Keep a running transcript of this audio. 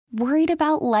Worried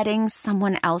about letting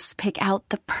someone else pick out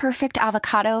the perfect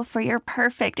avocado for your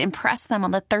perfect impress them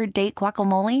on the third date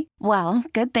guacamole? Well,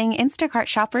 good thing Instacart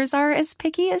shoppers are as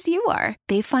picky as you are.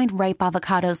 They find ripe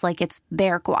avocados like it's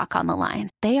their guac on the line.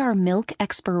 They are milk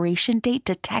expiration date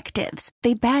detectives.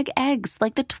 They bag eggs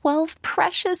like the 12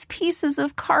 precious pieces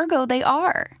of cargo they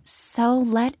are. So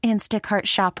let Instacart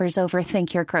shoppers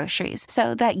overthink your groceries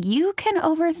so that you can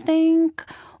overthink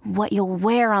what you'll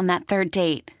wear on that third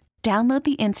date. Download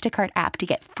the Instacart app to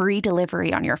get free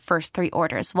delivery on your first 3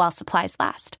 orders while supplies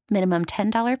last. Minimum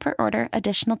 $10 per order.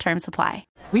 Additional terms apply.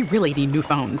 We really need new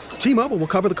phones. T-Mobile will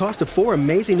cover the cost of 4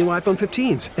 amazing new iPhone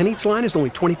 15s, and each line is only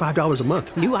 $25 a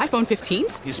month. New iPhone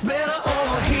 15s? It's better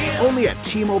over here. Only at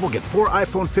T-Mobile, get 4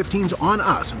 iPhone 15s on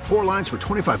us and 4 lines for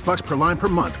 $25 per line per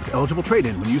month with eligible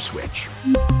trade-in when you switch.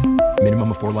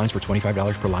 Minimum of 4 lines for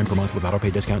 $25 per line per month with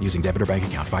autopay discount using debit or bank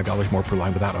account. $5 more per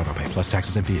line without autopay, plus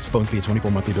taxes and fees. Phone fee at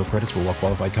 24 monthly bill credits for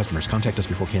well-qualified customers. Contact us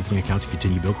before canceling account to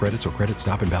continue bill credits or credit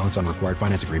stop and balance on required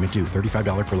finance agreement due.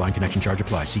 $35 per line connection charge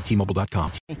applies. See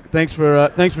T-Mobile.com. Thanks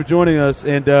for joining us.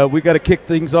 And we got to kick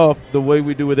things off the way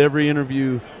we do with every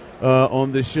interview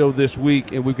on this show this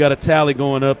week. And we've got a tally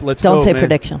going up. Let's Don't go, say man.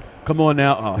 prediction. Come on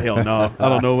now. Oh, hell no. I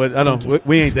don't know.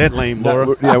 We ain't that lame,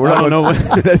 Laura. Yeah, we're not.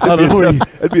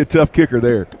 That'd be a tough kicker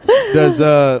there.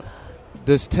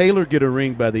 Does Taylor get a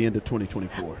ring by the end of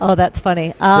 2024? Oh, that's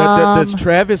funny. Does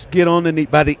Travis get on the knee?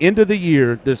 By the end of the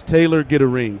year, does Taylor get a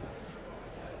ring?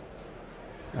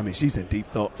 I mean, she's in deep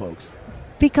thought, folks.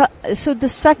 So the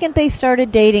second they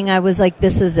started dating, I was like,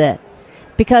 this is it.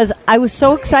 Because I was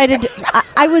so excited.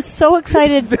 I was so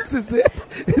excited. This is it.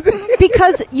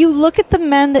 Because you look at the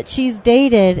men that she's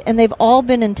dated, and they've all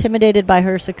been intimidated by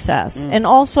her success. And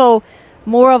also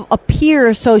more of a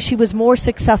peer, so she was more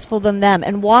successful than them.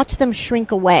 And watch them shrink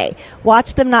away.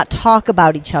 Watch them not talk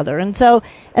about each other. And so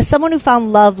as someone who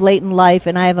found love late in life,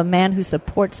 and I have a man who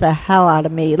supports the hell out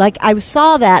of me, like I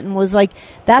saw that and was like,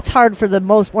 that's hard for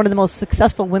one of the most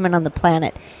successful women on the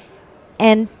planet.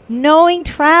 And knowing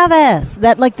Travis,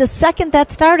 that like the second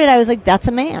that started, I was like, that's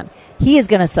a man. He is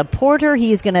going to support her.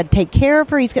 He is going to take care of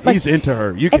her. He's into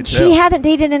her. You can tell. She hadn't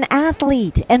dated an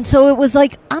athlete. And so it was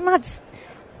like,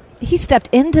 he stepped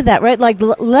into that, right? Like,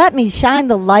 let me shine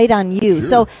the light on you. Sure.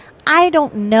 So I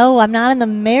don't know. I'm not in the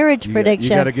marriage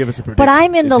prediction. You got to give us a prediction. But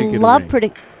I'm in the love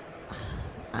prediction.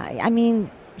 I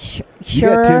mean... Sure. You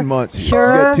got 10 months here.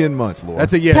 Sure. You got 10 months, Laura.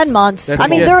 That's a yes. 10 months. That's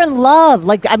they're in love.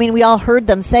 We all heard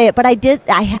them say it. But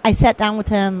I sat down with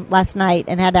him last night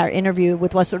and had our interview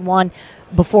with Westwood One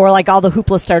before, all the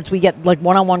hoopla starts. We get,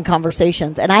 one-on-one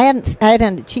conversations. And I hadn't had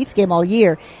a Chiefs game all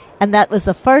year. And that was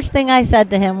the first thing I said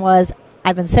to him was,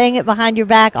 I've been saying it behind your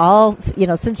back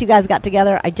since you guys got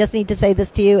together. I just need to say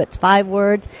this to you. It's 5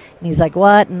 words. And he's like,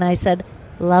 what? And I said,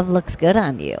 love looks good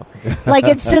on you.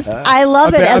 It's just, I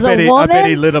love it as a woman. I bet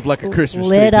he lit up like a Christmas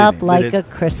tree. Lit up like a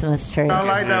Christmas tree. I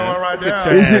like that one right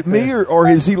there. Is it me or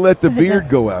has he let the beard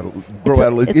grow out?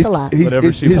 It's a lot.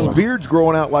 His beard's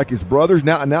growing out like his brother's.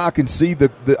 Now I can see the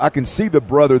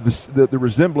brother, the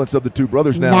resemblance of the two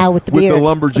brothers now with the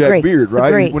lumberjack beard, right?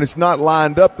 Agreed. When it's not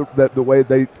lined up the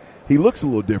way he looks a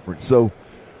little different. So.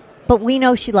 But we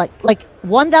know she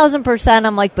 1,000%.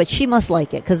 I'm like, but she must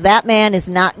like it because that man is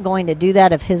not going to do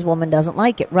that if his woman doesn't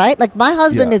like it, right? Like my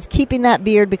husband is keeping that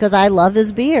beard because I love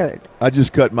his beard. I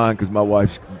just cut mine because my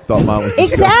wife thought mine was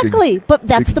exactly. But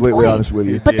that's the point. Completely honest with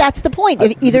you. But that's the point.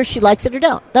 Either she likes it or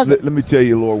doesn't. Let me tell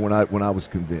you, Laura, when I was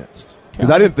convinced because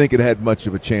I didn't think it had much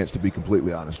of a chance to be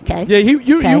completely honest with you.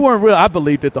 Yeah, you weren't real. I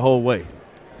believed it the whole way.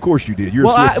 Of course you did. You're a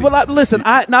Swiftie. Listen,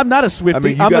 I'm not a Swiftie. I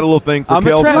mean, you got a little thing for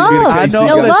Kelsey.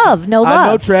 No love. I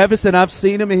know Travis, and I've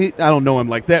seen him. And I don't know him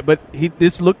like that, but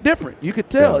this looked different. You could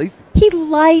tell. Yeah. He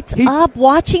lights up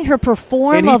watching her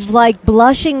perform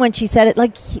blushing when she said it.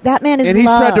 That man is and he's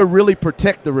tried to really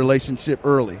protect the relationship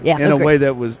early in a way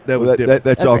that was different.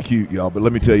 That's all cute, y'all. But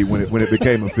let me tell you, when it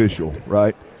became official,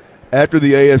 right? After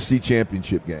the AFC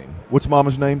Championship game, what's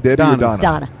Mama's name? Debbie or Donna?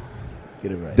 Donna.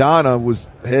 Get it right. Donna was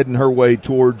heading her way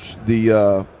towards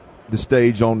the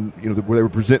stage on where they were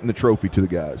presenting the trophy to the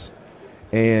guys,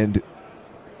 and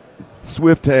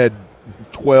Swift had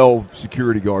 12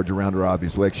 security guards around her.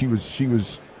 Obviously, she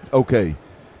was okay,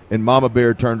 and Mama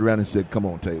Bear turned around and said, "Come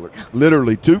on, Taylor."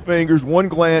 Literally 2 fingers, 1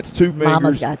 glance, 2 fingers.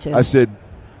 Mama's got you. I said,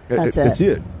 "That's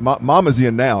it. Mama's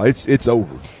in now. It's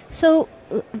over." So.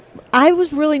 I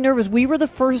was really nervous. We were the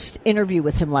first interview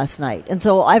with him last night. And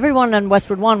so everyone on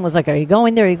Westwood One was like, are you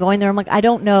going there? Are you going there? I'm like, I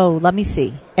don't know. Let me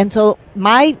see. And so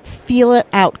my feel it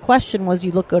out question was,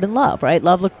 you look good in love, right?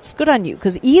 Love looks good on you.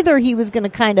 Because either he was going to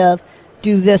kind of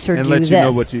do this or and do let this. You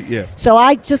know what So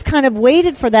I just kind of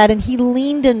waited for that, and he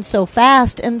leaned in so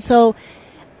fast. And so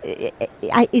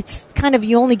it's kind of,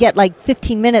 you only get like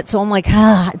 15 minutes. So I'm like,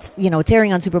 it's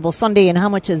airing on Super Bowl Sunday, and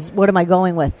what am I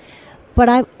going with?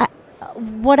 But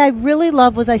what I really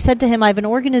love was, I said to him, I have an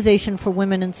organization for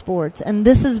women in sports, and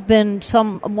this has been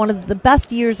one of the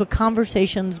best years with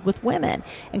conversations with women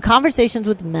and conversations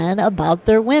with men about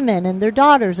their women and their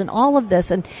daughters and all of this,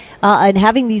 and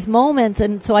having these moments.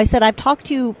 And so I said, I've talked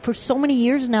to you for so many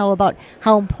years now about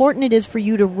how important it is for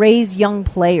you to raise young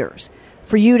players,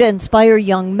 for you to inspire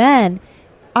young men.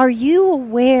 Are you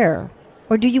aware,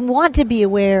 or do you want to be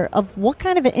aware of what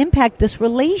kind of an impact this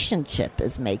relationship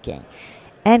is making?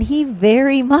 And he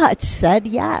very much said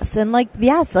yes. And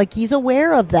yes, he's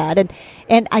aware of that.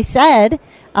 And I said,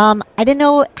 I didn't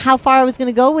know how far I was going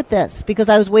to go with this, because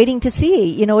I was waiting to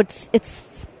see,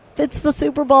 it's the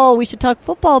Super Bowl. We should talk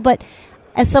football. But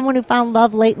as someone who found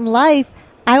love late in life,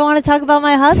 I want to talk about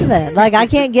my husband. I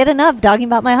can't get enough talking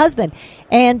about my husband.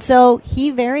 And so he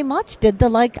very much did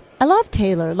I love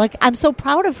Taylor. I'm so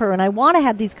proud of her, and I want to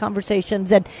have these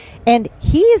conversations. And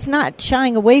he is not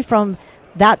shying away from,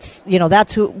 that's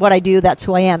what I do. That's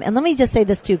who I am. And let me just say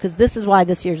this too, because this is why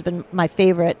this year's been my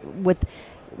favorite, with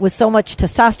so much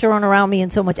testosterone around me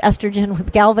and so much estrogen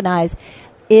with Galvanize,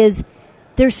 is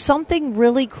there's something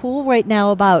really cool right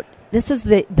now about, this is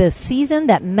the season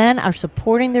that men are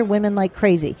supporting their women like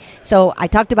crazy. So I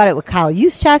talked about it with Kyle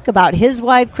Juszczyk, about his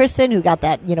wife, Kristen, who got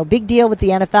that, big deal with the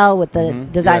NFL with the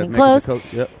designing clothes.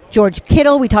 Yep. George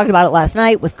Kittle, we talked about it last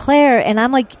night with Claire. And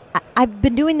I'm like, I've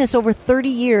been doing this over 30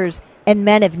 years. And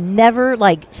men have never,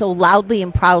 so loudly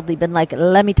and proudly been like,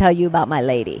 let me tell you about my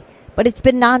lady. But it's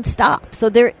been nonstop.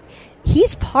 So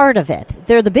he's part of it.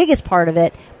 They're the biggest part of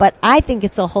it. But I think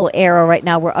it's a whole era right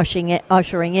now we're ushering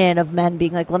in of men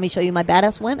being like, let me show you my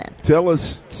badass women. Tell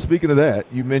us, speaking of that,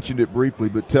 you mentioned it briefly,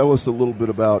 but tell us a little bit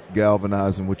about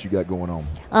Galvanize and what you got going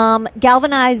on.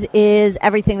 Galvanize is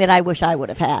everything that I wish I would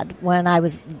have had when I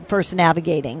was first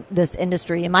navigating this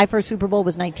industry. And my first Super Bowl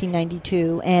was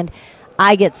 1992. And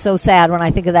I get so sad when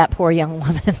I think of that poor young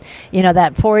woman,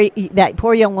 that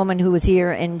poor young woman who was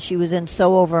here, and she was in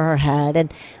so over her head,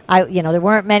 and there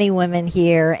weren't many women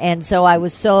here, and so I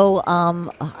was so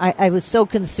I was so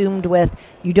consumed with,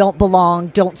 you don't belong,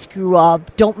 don't screw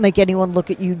up, don't make anyone look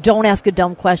at you, don't ask a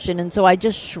dumb question, and so I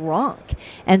just shrunk,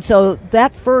 and so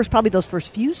probably those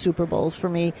first few Super Bowls for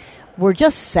me were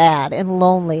just sad and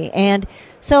lonely. And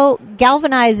so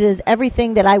Galvanize is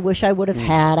everything that I wish I would have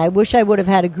had. I wish I would have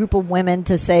had a group of women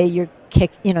to say, you're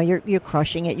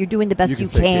crushing it. You're doing the best you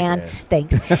can.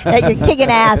 Thanks. That you're kicking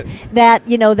ass. That,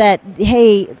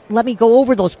 hey, let me go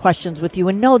over those questions with you.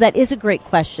 And no, that is a great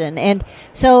question. And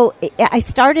so I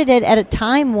started it at a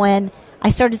time when I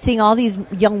started seeing all these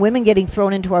young women getting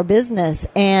thrown into our business.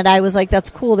 And I was like, that's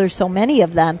cool. There's so many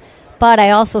of them. But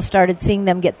I also started seeing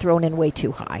them get thrown in way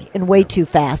too high and way too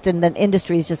fast. And the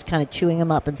industry is just kind of chewing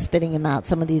them up and spitting them out,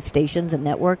 some of these stations and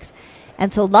networks.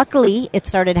 And so luckily it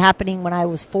started happening when I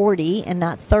was 40 and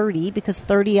not 30, because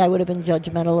 30 I would have been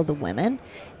judgmental of the women.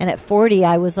 And at 40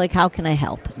 I was like, how can I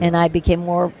help? And I became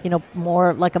more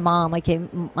like a mom.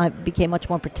 I became much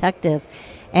more protective.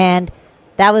 And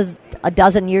that was a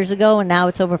dozen years ago, and now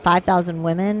it's over 5,000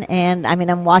 women. And,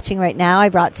 I'm watching right now. I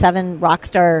brought 7 rock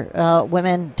star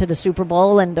women to the Super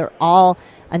Bowl, and they're all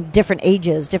on different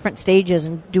ages, different stages,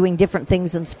 and doing different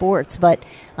things in sports. But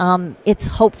it's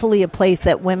hopefully a place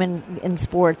that women in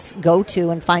sports go to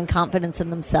and find confidence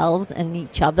in themselves and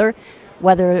each other,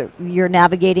 whether you're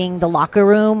navigating the locker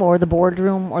room or the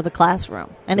boardroom or the classroom.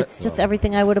 And it's just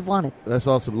everything I would have wanted. That's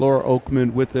awesome. Laura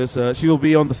Okmin with us. She will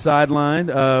be on the sideline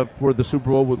for the Super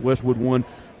Bowl with Westwood One.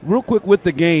 Real quick with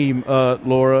the game,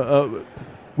 Laura,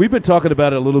 we've been talking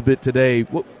about it a little bit today.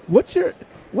 What's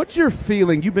your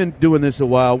feeling? You've been doing this a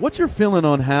while. What's your feeling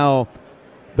on how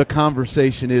the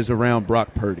conversation is around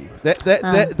Brock Purdy?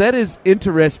 That is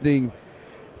interesting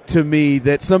to me,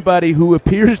 that somebody who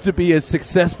appears to be as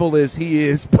successful as he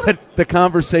is, but the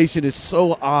conversation is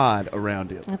so odd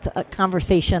around him.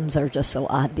 Conversations are just so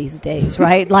odd these days,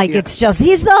 right? It's just,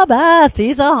 he's the best,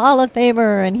 he's a Hall of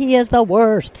Famer, and he is the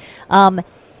worst.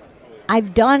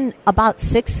 I've done about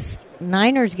 6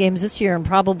 Niners games this year, and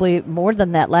probably more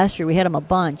than that last year. We had him a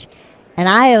bunch. And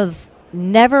I have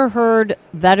never heard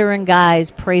veteran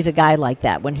guys praise a guy like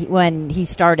that when he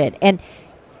started. And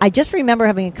I just remember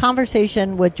having a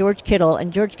conversation with George Kittle,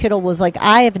 and George Kittle was like,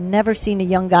 I have never seen a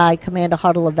young guy command a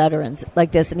huddle of veterans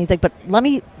like this. And he's like, but let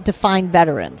me define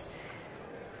veterans.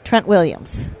 Trent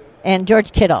Williams and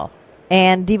George Kittle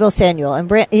and Deebo Samuel and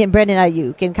Brandon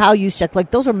Ayuk and Kyle Juszczyk,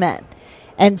 those are men.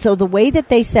 And so the way that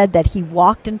they said that he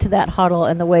walked into that huddle,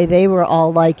 and the way they were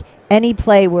all like, any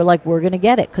play, we're like, we're going to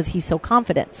get it because he's so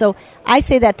confident. So I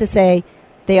say that to say,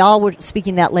 They all were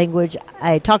speaking that language.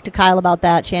 I talked to Kyle about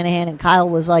that, Shanahan, and Kyle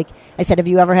was like, I said, have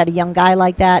you ever had a young guy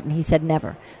like that? And he said,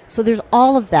 never. So there's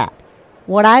all of that.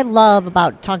 What I love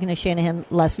about talking to Shanahan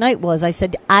last night was I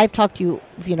said, I've talked to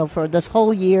you, for this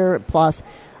whole year plus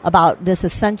about this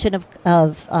ascension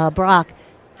of Brock.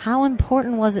 How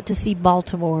important was it to see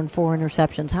Baltimore in 4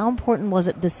 interceptions? How important was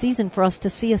it this season for us to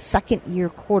see a second-year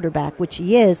quarterback, which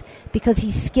he is, because he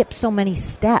skipped so many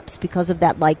steps because of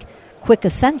that, quick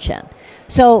ascension?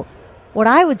 So what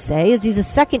I would say is he's a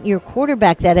second-year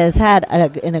quarterback that has had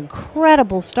an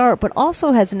incredible start, but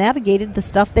also has navigated the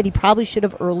stuff that he probably should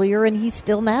have earlier, and he's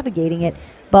still navigating it.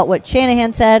 But what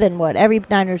Shanahan said and what every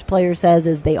Niners player says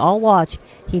is they all watched,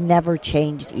 he never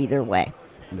changed either way.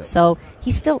 Yep. So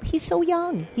he's so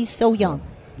young. He's so young.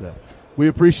 Yeah. We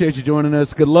appreciate you joining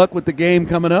us. Good luck with the game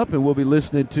coming up, and we'll be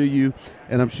listening to you,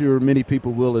 and I'm sure many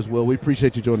people will as well. We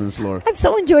appreciate you joining us, Laura. I've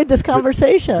so enjoyed this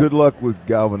conversation. Good luck with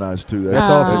Galvanize, too. That's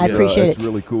awesome. I appreciate it. It's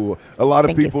really cool. A lot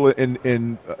of people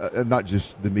in not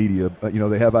just the media,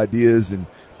 they have ideas and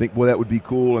think, well, that would be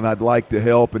cool, and I'd like to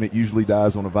help, and it usually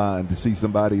dies on a vine. To see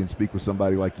somebody and speak with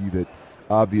somebody like you that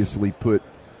obviously put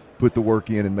the work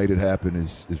in and made it happen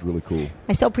is really cool.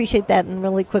 I so appreciate that. And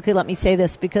really quickly, let me say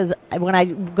this, because when I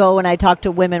go and I talk to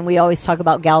women, we always talk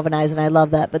about Galvanize, and I love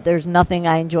that. But there's nothing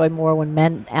I enjoy more when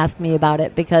men ask me about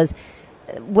it, because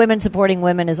women supporting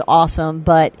women is awesome,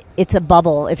 but it's a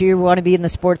bubble. If you want to be in the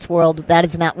sports world, that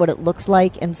is not what it looks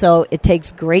like. And so it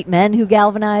takes great men who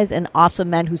galvanize and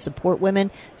awesome men who support women.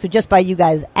 So just by you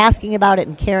guys asking about it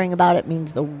and caring about it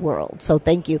means the world. So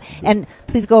thank you. And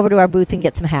please go over to our booth and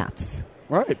get some hats.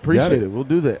 All right, appreciate it. We'll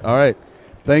do that. All right.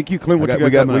 Thank you, Clint. We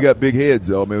got big heads,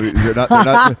 though. I mean, they're not.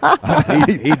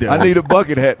 I need a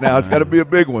bucket hat now. It's got to be a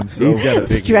big one. So. He's got a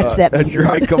big stretch that. That's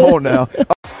right. Come on now.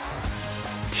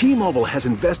 T-Mobile has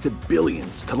invested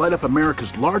billions to light up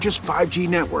America's largest 5G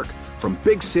network, from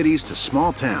big cities to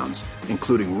small towns,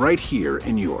 including right here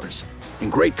in yours.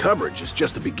 And great coverage is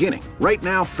just the beginning. Right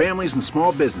now, families and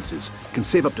small businesses can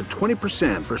save up to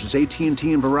 20% versus AT&T and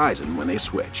Verizon when they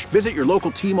switch. Visit your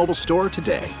local T-Mobile store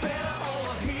today.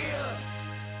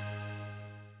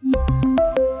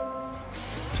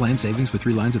 Plan savings with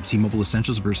 3 lines of T-Mobile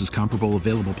Essentials versus comparable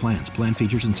available plans. Plan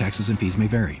features and taxes and fees may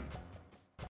vary.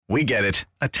 We get it.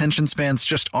 Attention spans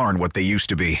just aren't what they used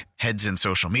to be. Heads in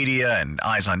social media and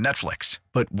eyes on Netflix.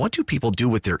 But what do people do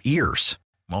with their ears?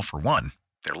 Well, for one,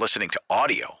 they're listening to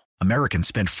audio. Americans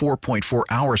spend 4.4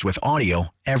 hours with audio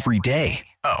every day.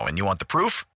 Oh, and you want the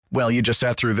proof? Well, you just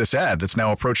sat through this ad that's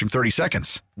now approaching 30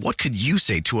 seconds. What could you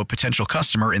say to a potential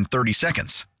customer in 30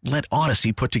 seconds? Let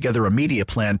Odyssey put together a media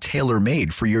plan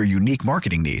tailor-made for your unique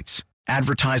marketing needs.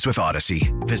 Advertise with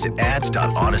Odyssey. Visit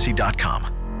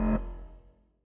ads.odyssey.com.